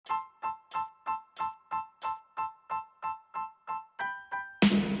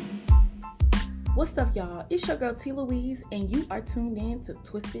What's up, y'all? It's your girl T. Louise, and you are tuned in to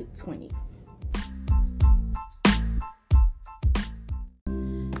Twisted 20s.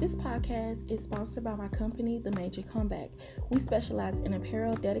 This podcast is sponsored by my company, The Major Comeback. We specialize in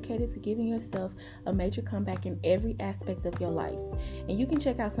apparel dedicated to giving yourself a major comeback in every aspect of your life. And you can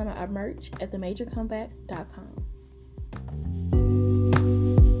check out some of our merch at themajorcomeback.com.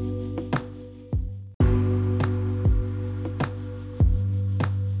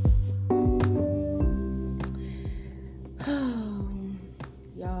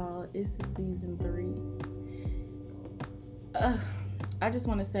 This is season 3. I just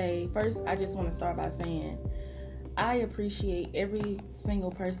want to say, first, I just want to start by saying I appreciate every single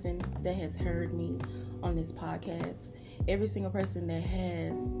person that has heard me on this podcast, every single person that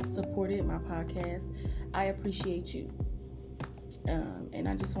has supported my podcast. I appreciate you. And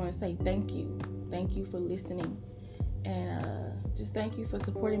I just want to say thank you. Thank you for listening. And just thank you for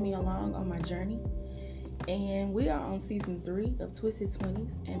supporting me along on my journey. And we are on season 3 of Twisted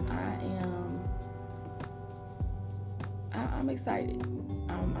 20s, and I'm excited.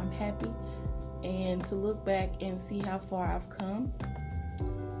 I'm happy, and to look back and see how far I've come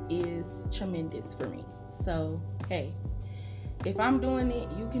is tremendous for me. So, hey, if I'm doing it,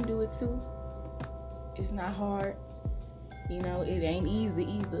 you can do it too. It's not hard. It ain't easy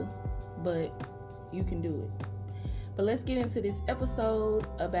either, but you can do it. But let's get into this episode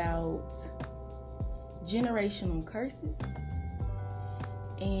about generational curses.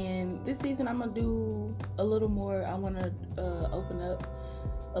 And this season I'm gonna do a little more. I want to open up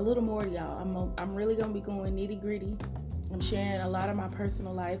a little more to y'all. I'm really gonna be going nitty gritty. I'm sharing a lot of my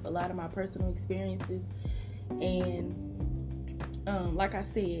personal life, a lot of my personal experiences, and like I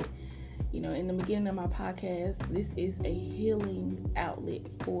said, in the beginning of my podcast, this is a healing outlet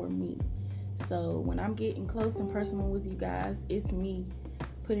for me. So when I'm getting close and personal with you guys, it's me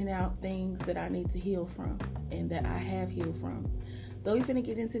putting out things that I need to heal from and that I have healed from. So we're finna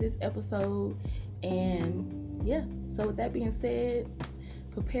get into this episode, and yeah. So with that being said,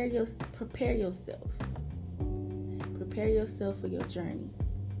 prepare yourself. Prepare yourself for your journey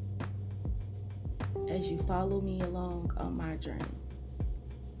as you follow me along on my journey.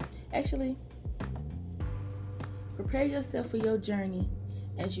 Actually, prepare yourself for your journey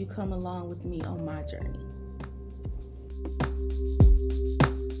as you come along with me on my journey.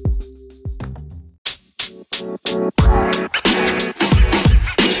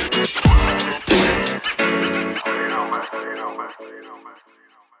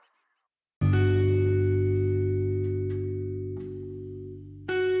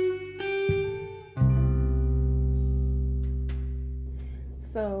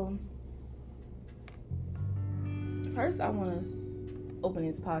 So, first I want to open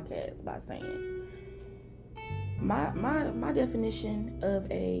this podcast by saying my definition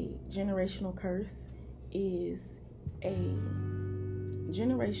of a generational curse is a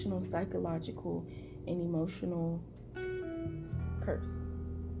generational psychological and emotional curse.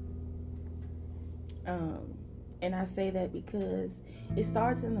 And I say that because it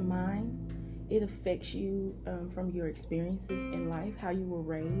starts in the mind. It affects you from your experiences in life, how you were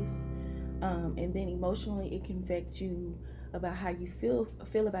raised, and then emotionally it can affect you about how you feel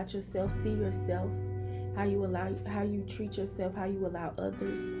about yourself, see yourself, how you treat yourself, how you allow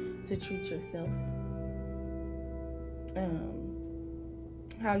others to treat yourself,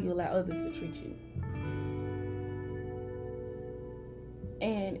 how you allow others to treat you.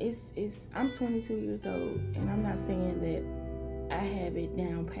 And I'm 22 years old, and I'm not saying that I have it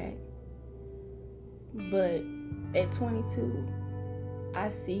down pat. But at 22, I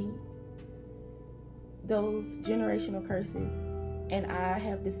see those generational curses, and I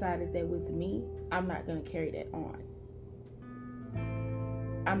have decided that with me, I'm not going to carry that on.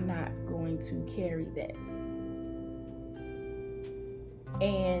 I'm not going to carry that.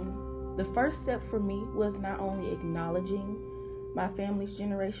 And the first step for me was not only acknowledging my family's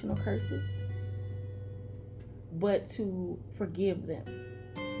generational curses, but to forgive them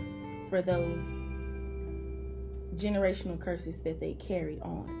for those generational curses that they carried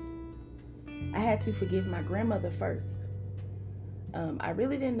on. I had to forgive my grandmother first. I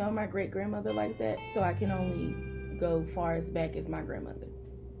really didn't know my great-grandmother like that, so I can only go far as back as my grandmother.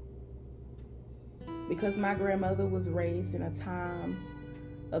 Because my grandmother was raised in a time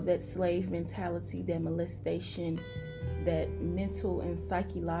of that slave mentality, that molestation, that mental and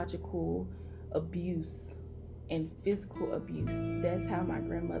psychological abuse and physical abuse. That's how my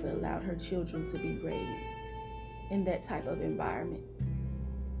grandmother allowed her children to be raised, in that type of environment.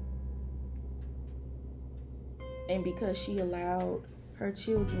 And because she allowed her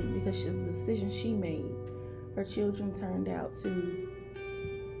children, because of the decision she made, her children turned out to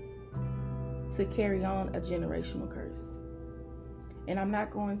to carry on a generational curse. And I'm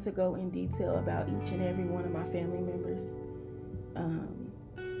not going to go in detail about each and every one of my family members,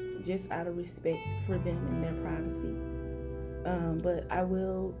 just out of respect for them and their privacy. But I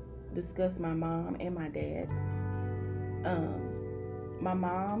will discuss my mom and my dad. My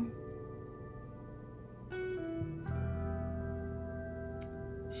mom,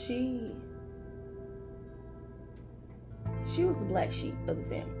 she was the black sheep of the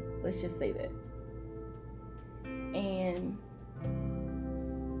family. Let's just say that. And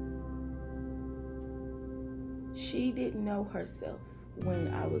she didn't know herself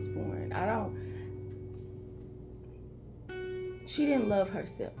when I was born. She didn't love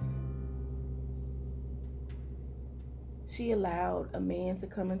herself. She allowed a man to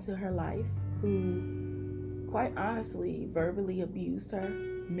come into her life who, quite honestly, verbally abused her,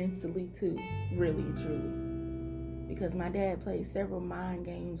 mentally too, really and truly. Because my dad played several mind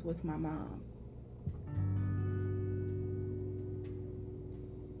games with my mom.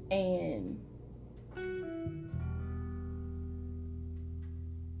 And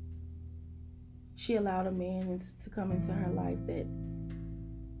she allowed a man to come into her life that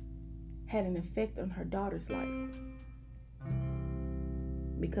had an effect on her daughter's life.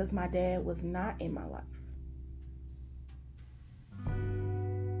 Because my dad was not in my life.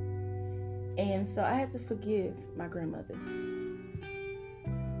 And so I had to forgive my grandmother.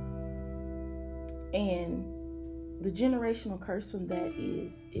 And the generational curse from that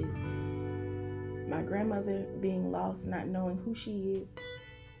is my grandmother being lost, not knowing who she is,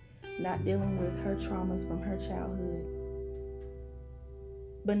 not dealing with her traumas from her childhood.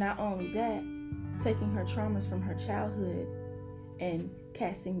 But not only that, taking her traumas from her childhood and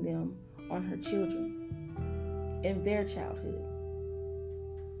casting them on her children in their childhood.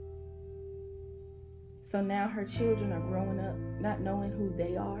 So now her children are growing up not knowing who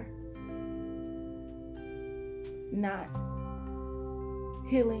they are, not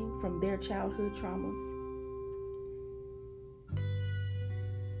healing from their childhood traumas.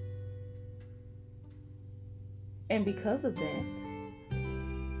 And because of that,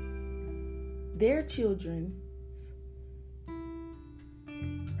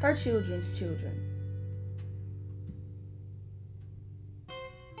 her children's children,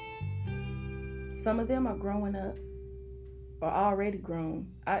 some of them are growing up or already grown,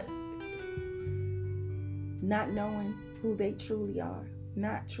 not knowing who they truly are,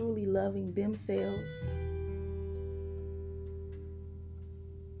 not truly loving themselves.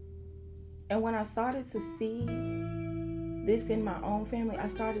 And when I started to see this in my own family, I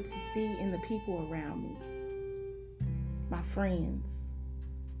started to see in the people around me, my friends,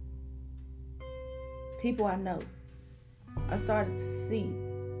 people I know. I started to see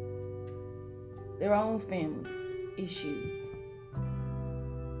their own families' issues.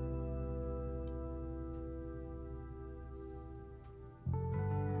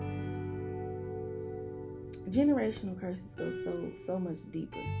 Generational curses go so much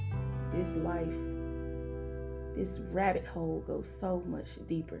deeper. This life, this rabbit hole goes so much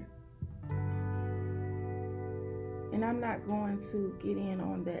deeper. And I'm not going to get in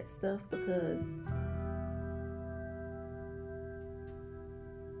on that stuff because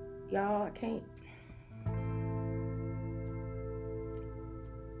y'all,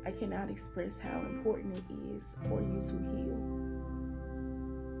 I cannot express how important it is for you to heal.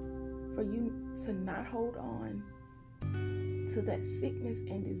 For you to not hold on to that sickness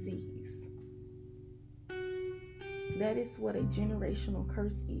and disease. That is what a generational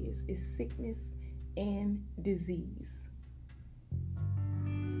curse is sickness and disease.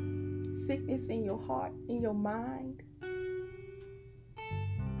 Sickness in your heart, in your mind.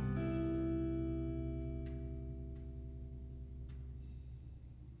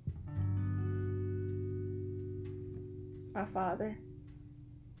 My father,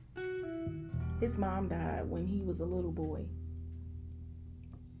 his mom died when he was a little boy.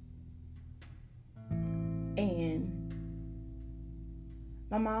 And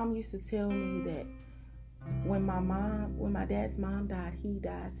my mom used to tell me that when my dad's mom died, he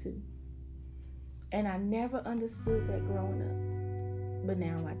died too. And I never understood that growing up, but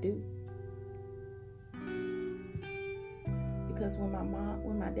now I do. Because when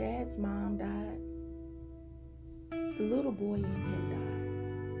my dad's mom died, the little boy in him died.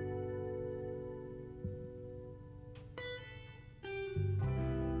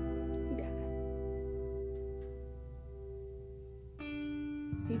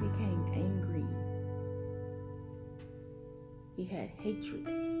 He became angry. He had hatred.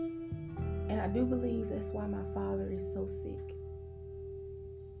 And I do believe that's why my father is so sick.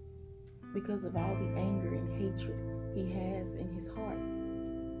 Because of all the anger and hatred he has in his heart.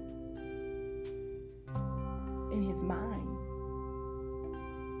 in his mind.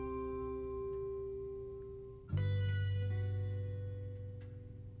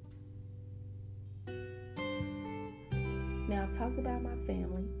 Now, I've talked about my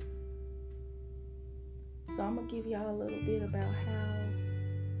family, so I'm going to give y'all a little bit about how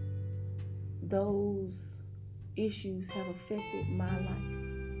those issues have affected my life.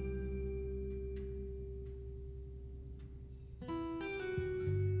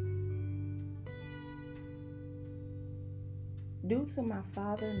 Due to my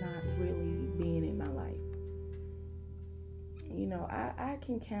father not really being in my life, I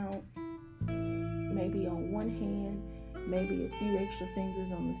can count maybe on one hand, maybe a few extra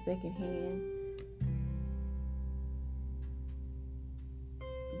fingers on the second hand,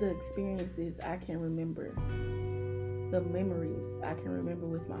 the experiences I can remember, the memories I can remember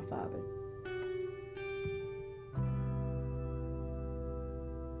with my father.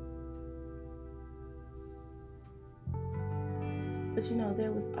 But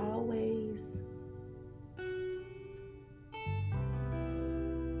there was always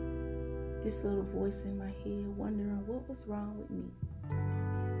this little voice in my head wondering what was wrong with me.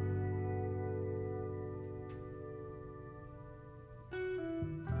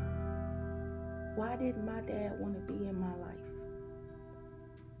 Why didn't my dad want to be in my life?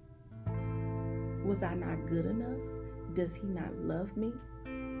 Was I not good enough? Does he not love me?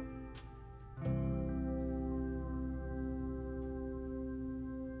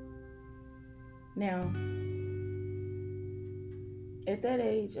 Now, at that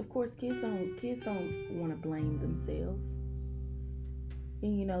age, of course, kids don't want to blame themselves.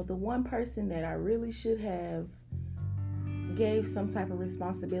 And the one person that I really should have gave some type of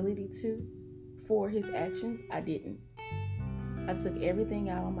responsibility to for his actions, I didn't. I took everything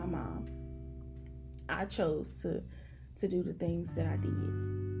out on my mom. I chose to do the things that I did.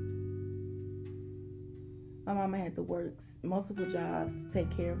 My mama had to work multiple jobs to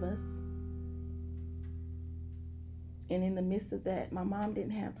take care of us. And in the midst of that, my mom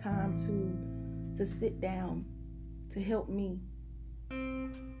didn't have time to sit down to help me.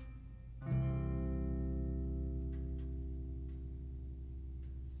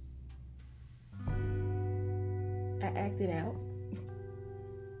 I acted out.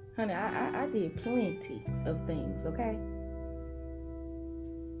 Honey, I did plenty of things, okay?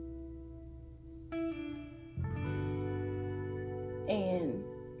 And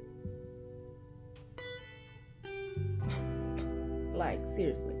like,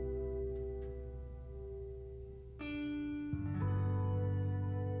 seriously.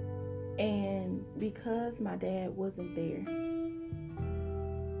 And because my dad wasn't there,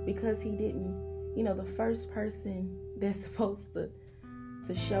 because he didn't, the first person that's supposed to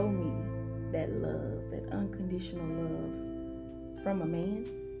show me that love, that unconditional love from a man,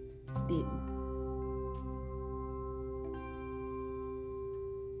 didn't.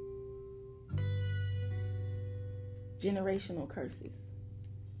 Generational curses.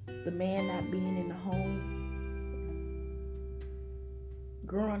 The man not being in the home,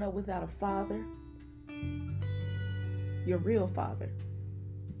 growing up without a father, your real father.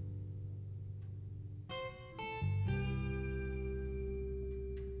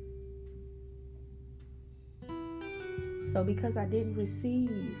 So because I didn't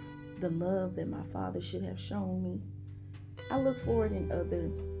receive the love that my father should have shown me, I look for it in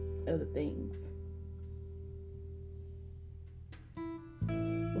other things.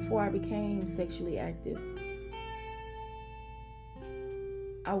 Before I became sexually active,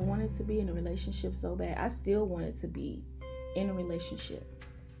 I wanted to be in a relationship so bad. I still wanted to be in a relationship,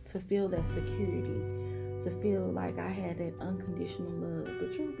 to feel that security, to feel like I had that unconditional love.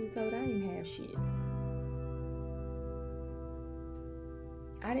 But truth be told, I didn't have shit.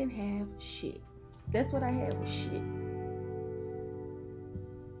 I didn't have shit. That's what I had, was shit.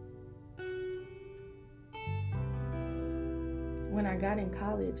 When I got in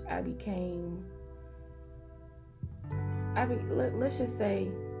college, let's just say,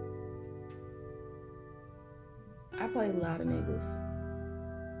 I played a lot of niggas.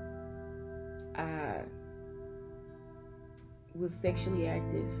 I was sexually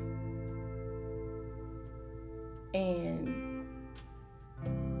active. And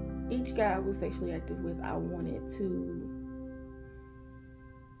each guy I was sexually active with, I wanted to,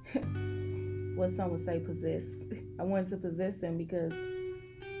 what some would say, possess. I wanted to possess them because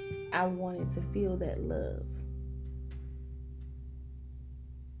I wanted to feel that love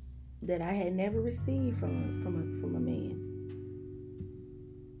that I had never received from a man.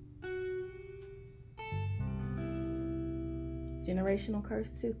 Generational curse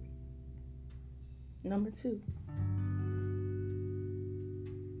 2. Number 2.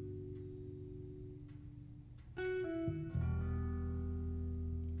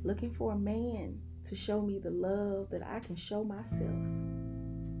 looking for a man to show me the love that I can show myself.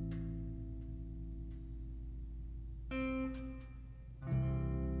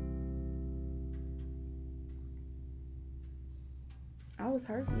 I was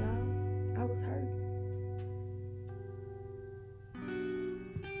hurt, y'all. I was hurt.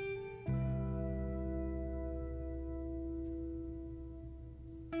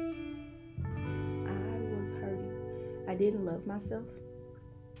 I didn't love myself.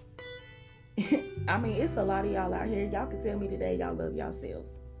 I mean, it's a lot of y'all out here. Y'all can tell me today y'all love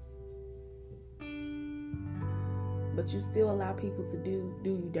yourselves. But you still allow people to do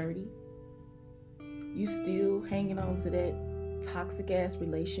you dirty. You still hanging on to that toxic ass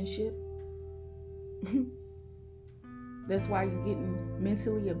relationship. That's why you're getting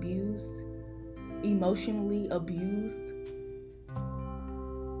mentally abused, emotionally abused.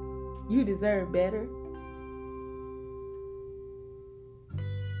 You deserve better.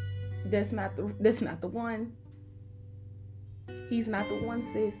 That's not the one. He's not the one,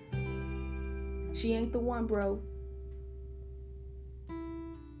 sis. She ain't the one, bro.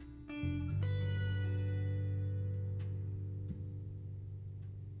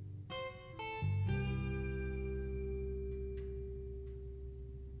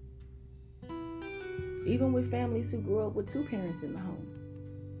 Even with families who grew up with two parents in the home.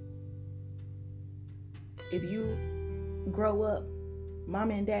 If you grow up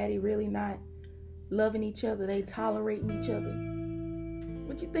mama and daddy really not loving each other, they tolerating each other,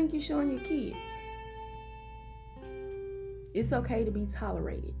 what you think you're showing your kids? It's okay to be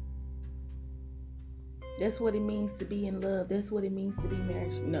tolerated. That's what it means to be in love. That's what it means to be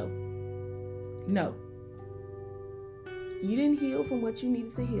married. No. You didn't heal from what you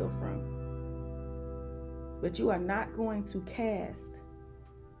needed to heal from. But you are not going to cast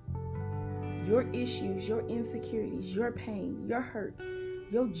your issues, your insecurities, your pain, your hurt,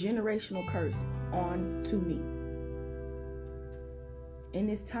 your generational curse on to me. In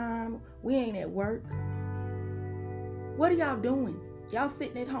this time, we ain't at work. What are y'all doing? Y'all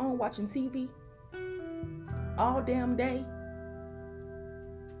sitting at home watching TV all damn day?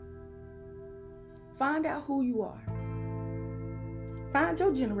 Find out who you are. Find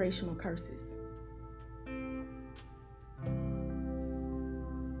your generational curses.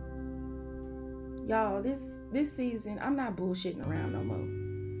 Y'all, this season, I'm not bullshitting around no more.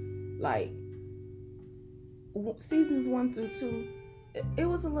 Like, seasons 1 through 2, it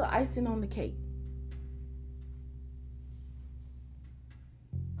was a little icing on the cake.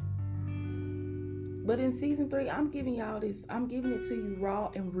 But in season 3, I'm giving y'all this. I'm giving it to you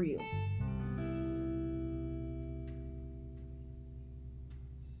raw and real.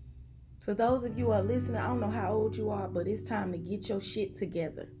 For those of you who are listening, I don't know how old you are, but it's time to get your shit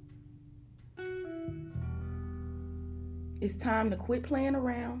together. It's time to quit playing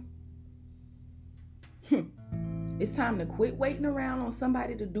around. It's time to quit waiting around on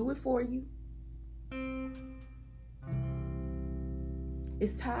somebody to do it for you.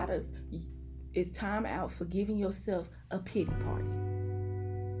 It's time out for giving yourself a pity party.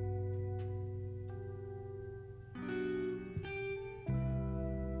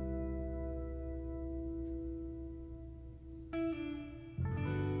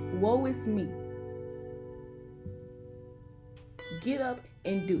 Woe is me. Get up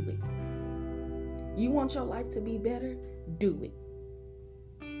and do it. You want your life to be better? Do it.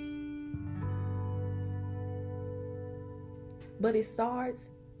 But it starts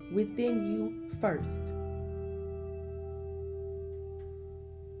within you first.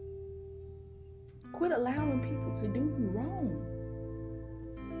 Quit allowing people to do you wrong.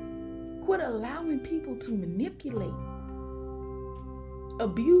 Quit allowing people to manipulate,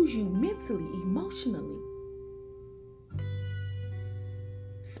 abuse you mentally, emotionally,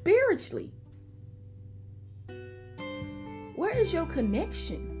 spiritually. Where is your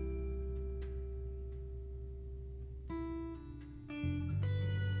connection?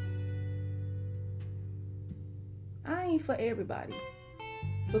 I ain't for everybody.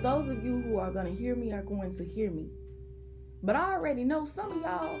 So those of you who are going to hear me are going to hear me. But I already know some of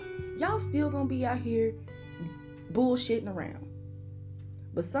y'all still going to be out here bullshitting around.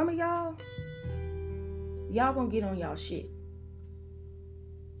 But some of y'all going to get on y'all shit.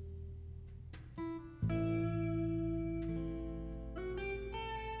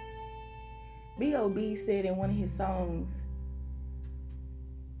 B.O.B. said in one of his songs,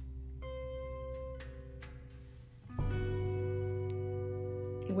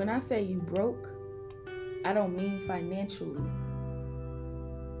 when I say you broke, I don't mean financially.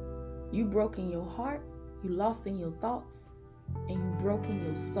 You broke in your heart, you lost in your thoughts, and you broke in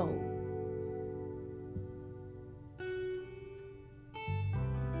your soul.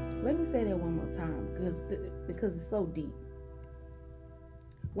 Let me say that one more time because it's so deep.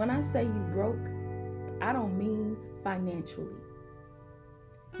 When I say you broke, I don't mean financially.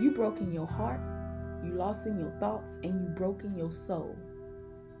 You broke in your heart, you lost in your thoughts, and you broke in your soul.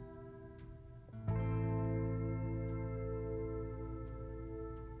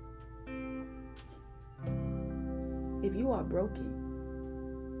 If you are broken,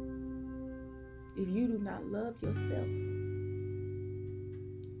 if you do not love yourself,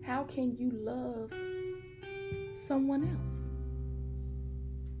 how can you love someone else?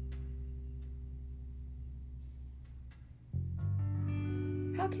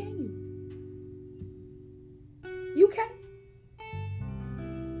 How can you? You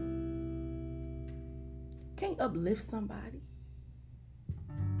can't uplift somebody.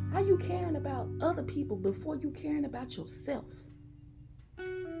 How you caring about other people before you caring about yourself?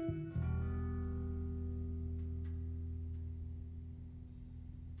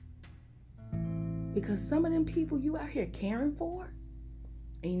 Because some of them people you out here caring for,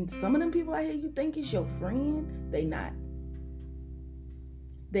 and some of them people out here you think is your friend, they not.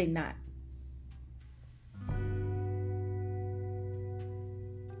 They not.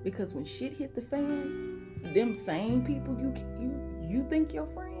 Because when shit hit the fan, them same people you think your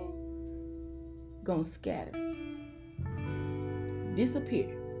friend gonna scatter, disappear.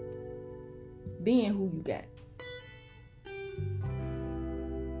 Then who you got?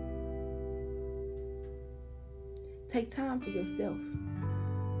 Take time for yourself.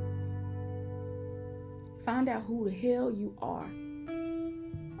 Find out who the hell you are.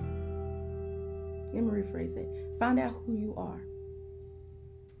 Let me rephrase that. Find out who you are.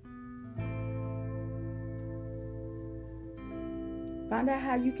 Find out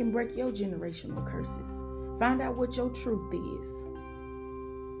how you can break your generational curses. Find out what your truth is.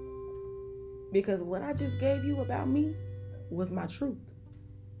 Because what I just gave you about me was my truth.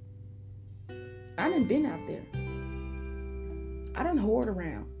 I done been out there. I done whored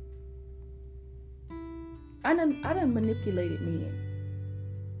around. I done manipulated men.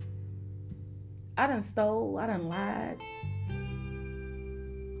 I done stole. I done lied.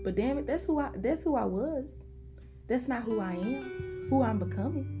 But damn it, that's who I was. That's not who I am. Who I'm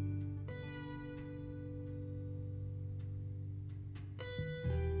becoming.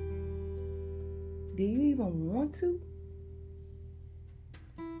 Do you even want to?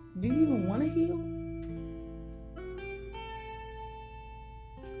 Do you even want to heal?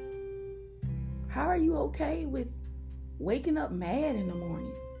 How are you okay with waking up mad in the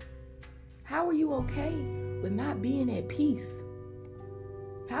morning? How are you okay with not being at peace?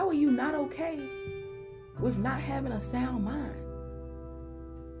 How are you not okay with not having a sound mind?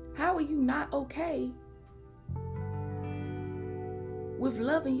 How are you not okay with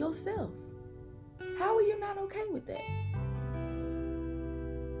loving yourself? How are you not okay with that?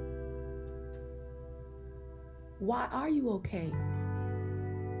 Why are you okay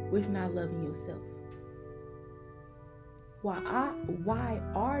with not loving yourself? Why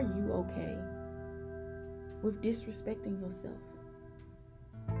are you okay with disrespecting yourself?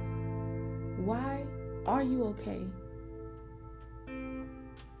 Why are you okay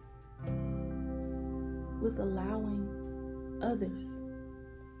with allowing others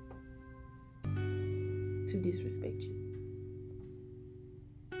to disrespect you,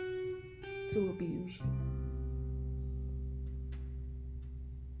 to abuse you?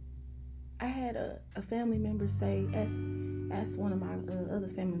 I had a family member say, ask one of my other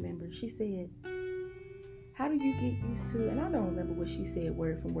family members, she said, how do you get used to, and I don't remember what she said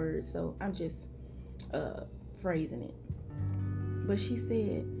word for word, so I'm just phrasing it. But she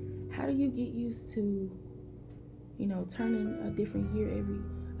said, how do you get used to, turning a different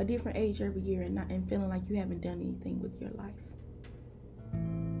age every year and feeling like you haven't done anything with your life?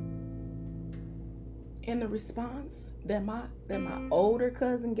 And the response that my older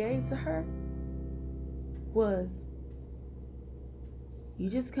cousin gave to her was, you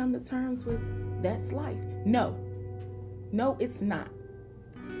just come to terms with that's life. No, it's not.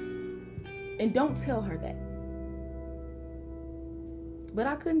 And don't tell her that. But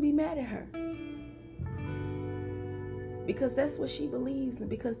I couldn't be mad at her. Because that's what she believes, and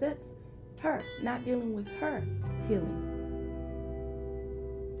because that's her not dealing with her healing.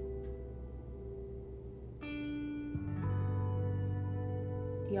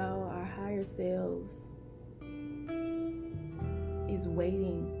 Y'all, our higher selves is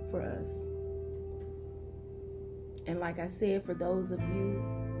waiting for us. And like I said, for those of you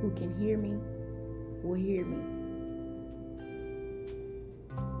who can hear me, will hear me.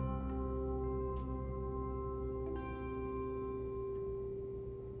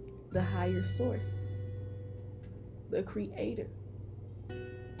 The higher source, the creator,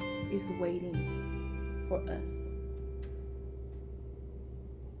 is waiting for us.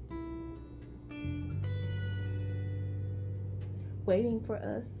 Waiting for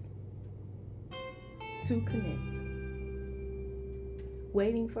us to connect.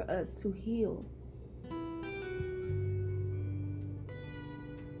 Waiting for us to heal.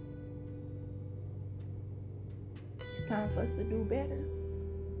 It's time for us to do better.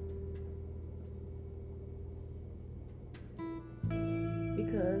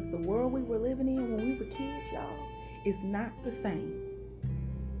 Because the world we were living in when we were kids, y'all, is not the same.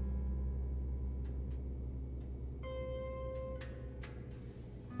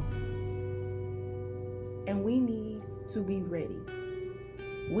 And we need to be ready.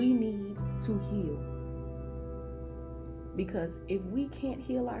 We need to heal. Because if we can't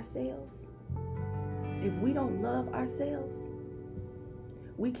heal ourselves, if we don't love ourselves,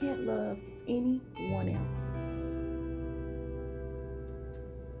 we can't love anyone else.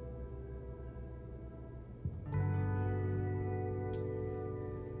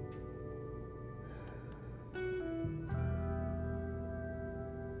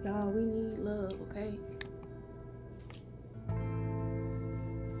 Y'all, we need love, okay?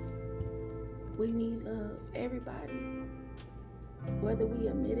 We need love. Everybody, whether we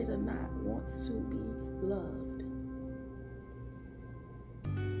admit it or not, wants to be loved.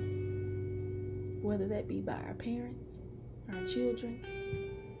 Whether that be by our parents, our children,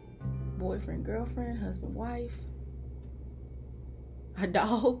 boyfriend, girlfriend, husband, wife, our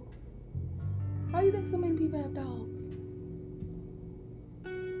dogs. Why do you think so many people have dogs?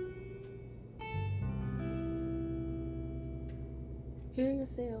 Heal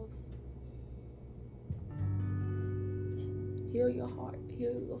yourselves. Heal your heart.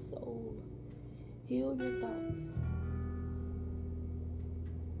 Heal your soul. Heal your thoughts.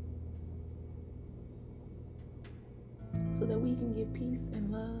 So that we can give peace and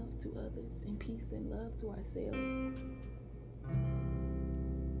love to others and peace and love to ourselves.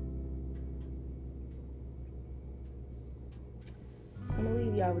 I'm going to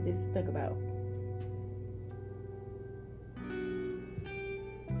leave y'all with this to think about.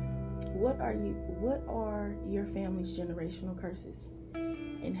 What are your family's generational curses?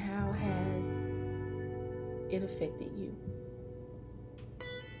 And how has it affected you?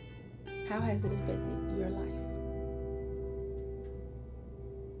 How has it affected your life?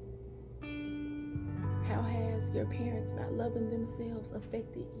 How has your parents not loving themselves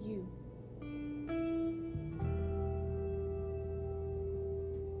affected you?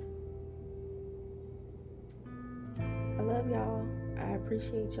 I love y'all. I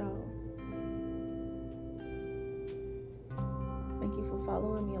appreciate y'all. Thank you for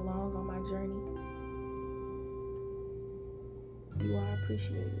following me along on my journey. You are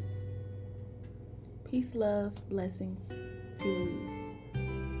appreciated. Peace, love, blessings. T. Louise.